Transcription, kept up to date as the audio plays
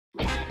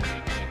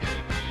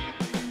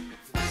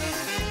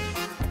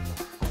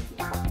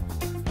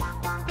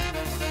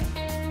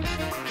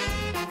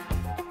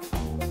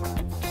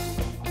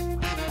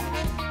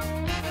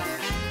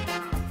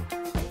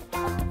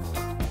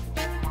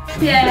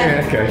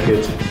Yeah. Okay,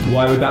 good.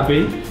 Why would that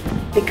be?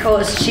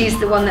 Because she's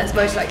the one that's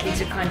most likely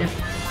to kind of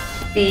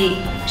be.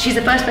 She's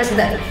the first person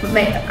that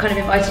kind of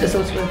invited us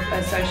all to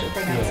a social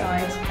thing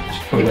outside.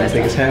 She's probably got the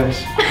biggest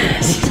house.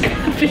 She's got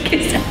the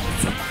biggest house.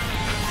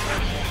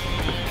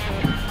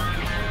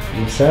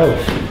 Himself.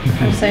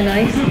 I'm so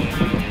nice.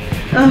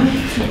 Oh,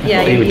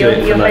 yeah,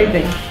 you're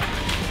hoping.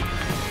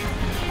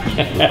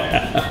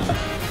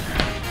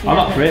 I'm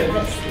up for it.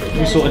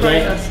 We'll sort of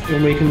date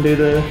when we can do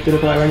the dinner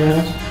party around your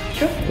house.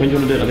 Sure. When do you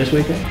want to do it? Like this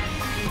weekend?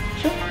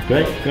 Sure.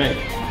 Great, great.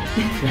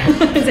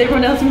 Is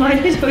everyone else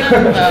invited? It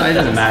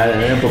doesn't matter,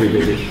 they're probably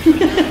busy.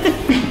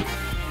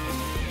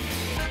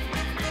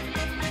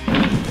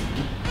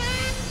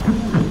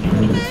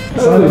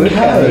 Simon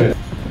Callow.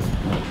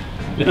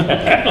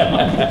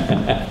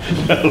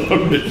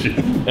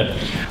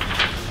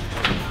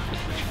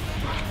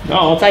 Oh,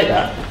 I'll take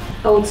that.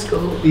 Old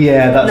school.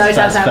 Yeah, that's knows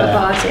how to have fair. a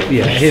party.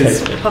 Yeah,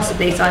 his.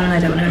 Possibly Simon, I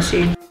don't want to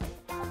assume.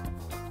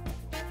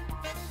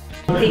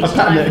 I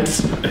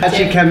panicked.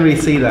 Actually, can we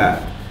see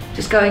that?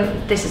 Just going,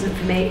 this isn't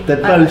for me.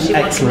 They're both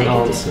excellent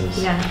answers.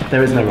 Yeah.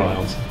 There is no right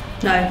answer.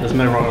 No. There's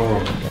no right or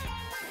wrong.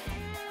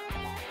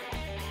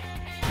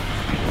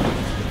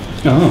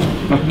 Oh,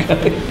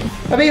 okay.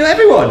 I mean,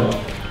 everyone.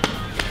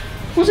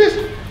 What's this?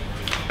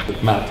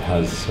 Matt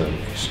has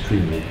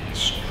extremely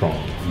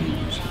strong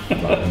views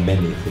about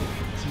many things.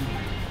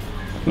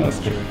 That's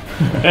true.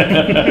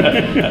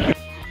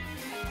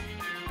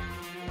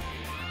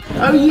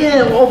 Oh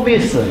yeah,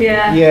 obviously.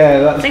 Yeah. Yeah,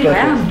 that's. I think I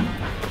am.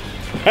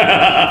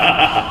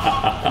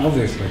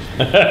 Obviously.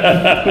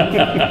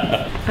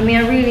 I mean,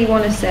 I really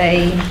want to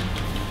say,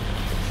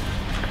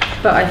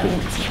 but I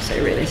think it's not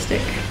so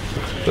realistic.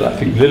 But I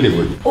think Lily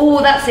would.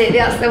 Oh, that's it.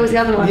 That was the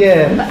other one.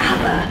 Yeah. But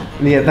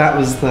ABBA. Yeah, that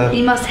was the.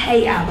 He must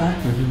hate ABBA.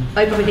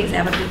 I probably think they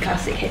have a good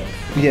classic hit.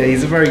 Yeah,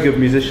 he's a very good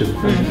musician.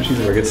 She's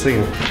a very good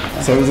singer.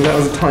 So that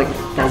was a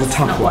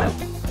tough Not one.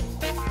 what